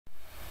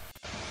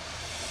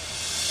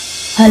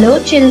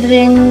Hello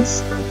children,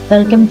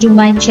 welcome to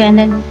my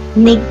channel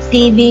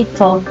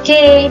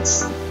NICKTV4KIDS.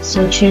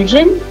 So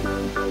children,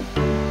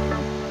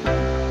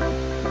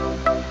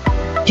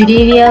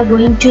 today we are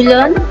going to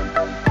learn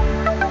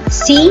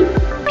sea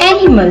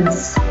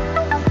animals.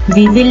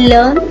 We will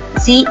learn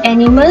sea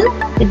animal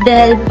with the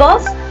help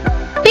of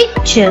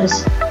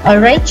pictures.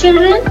 Alright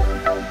children,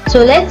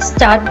 so let's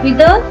start with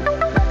the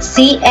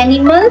sea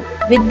animal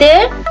with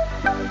their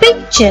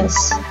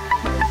pictures.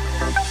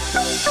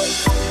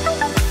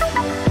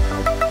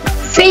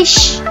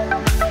 Fish.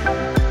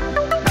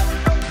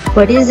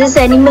 What is this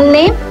animal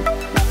name?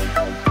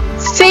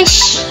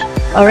 Fish.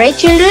 Alright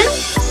children,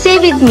 say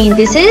with me,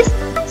 this is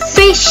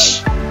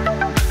fish.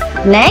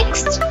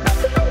 Next,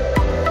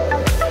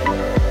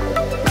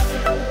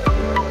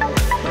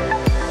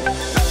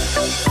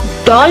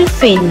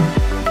 dolphin.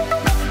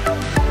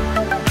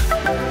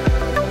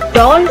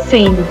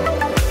 Dolphin.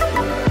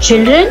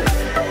 Children,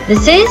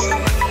 this is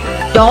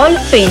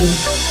dolphin.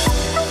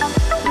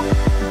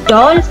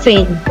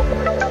 Dolphin.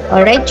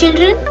 Alright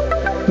children,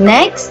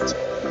 next,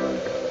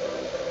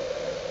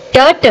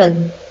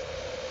 turtle.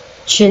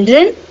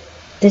 Children,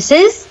 this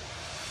is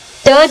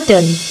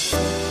turtle.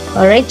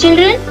 Alright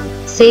children,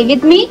 say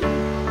with me,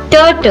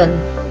 turtle.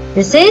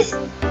 This is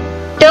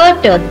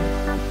turtle.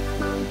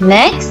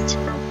 Next,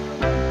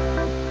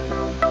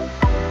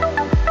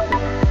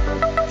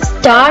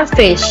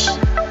 starfish.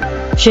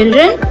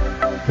 Children,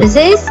 this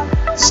is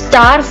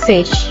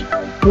starfish.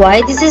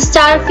 Why this is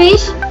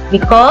starfish?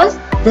 Because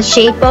the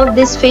shape of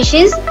this fish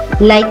is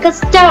like a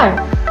star.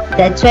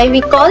 That's why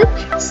we call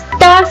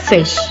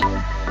starfish.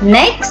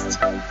 Next,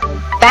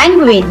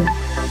 penguin.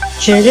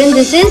 Children,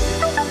 this is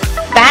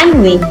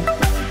penguin.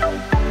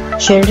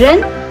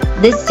 Children,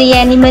 this sea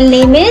animal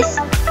name is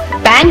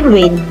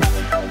penguin.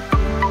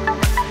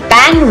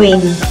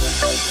 Penguin.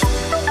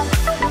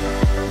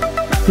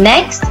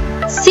 Next,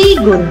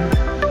 seagull.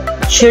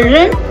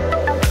 Children,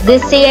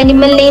 this sea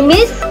animal name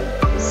is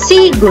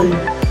seagull.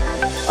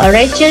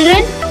 Alright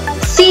children,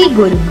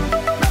 seagull.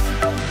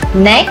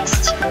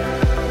 Next,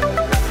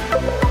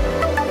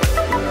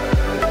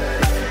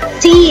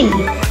 seal.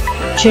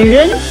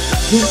 Children,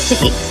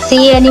 this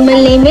sea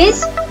animal name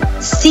is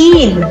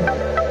seal.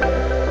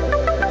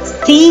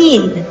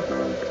 Seal.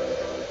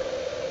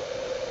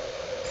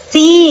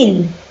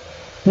 Seal.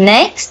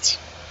 Next,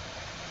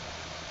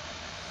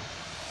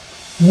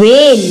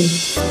 whale.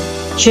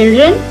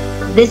 Children,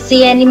 this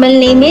sea animal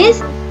name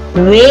is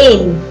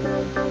whale.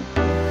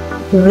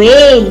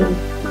 Whale.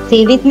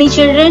 Say with me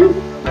children,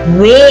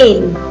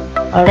 whale.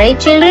 Alright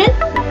children,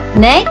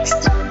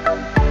 next,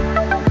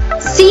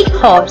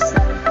 seahorse.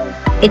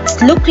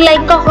 It's look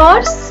like a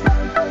horse.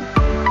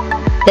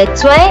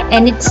 That's why,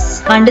 and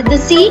it's under the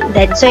sea.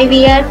 That's why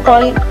we are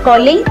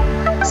calling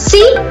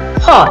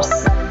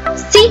seahorse.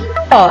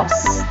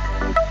 Seahorse.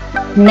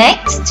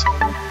 Next,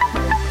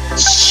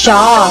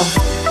 shark.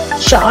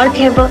 Shark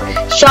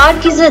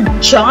is a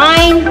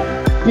giant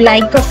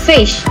like a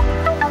fish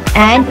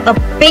and a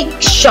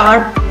big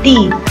sharp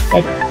teeth.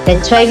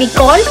 That's why we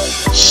call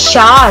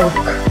shark.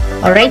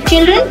 Alright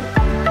children.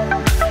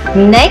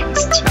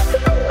 Next,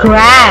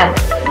 crab.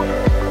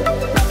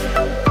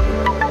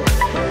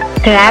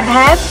 Crab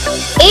have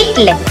 8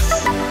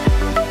 legs.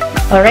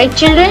 Alright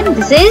children,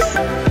 this is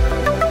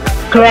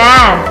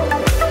crab.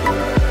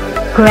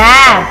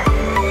 Crab.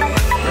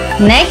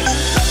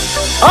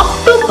 Next,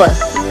 octopus.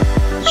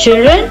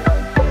 Children,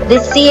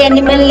 this sea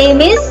animal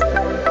name is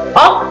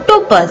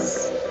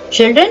octopus.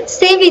 Children,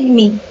 say with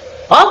me,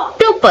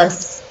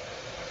 octopus.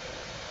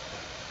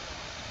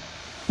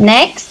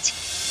 Next,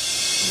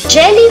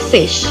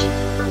 jellyfish.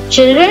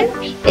 Children,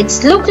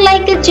 it's look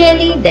like a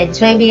jelly. That's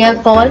why we are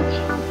called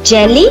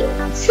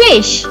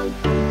jellyfish.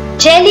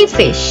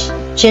 Jellyfish.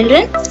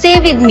 Children, say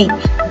with me,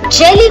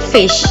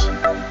 jellyfish.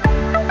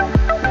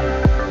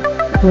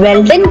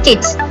 Well done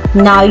kids.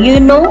 Now you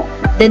know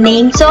the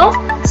names of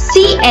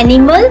sea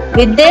animal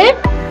with their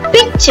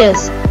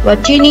pictures.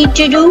 What you need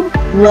to do,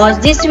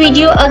 watch this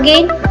video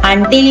again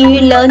until you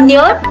learn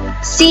your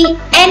sea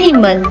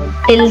animal.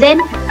 Till then,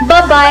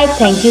 bye bye.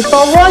 Thank you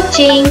for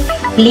watching.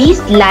 Please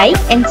like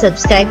and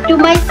subscribe to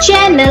my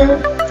channel.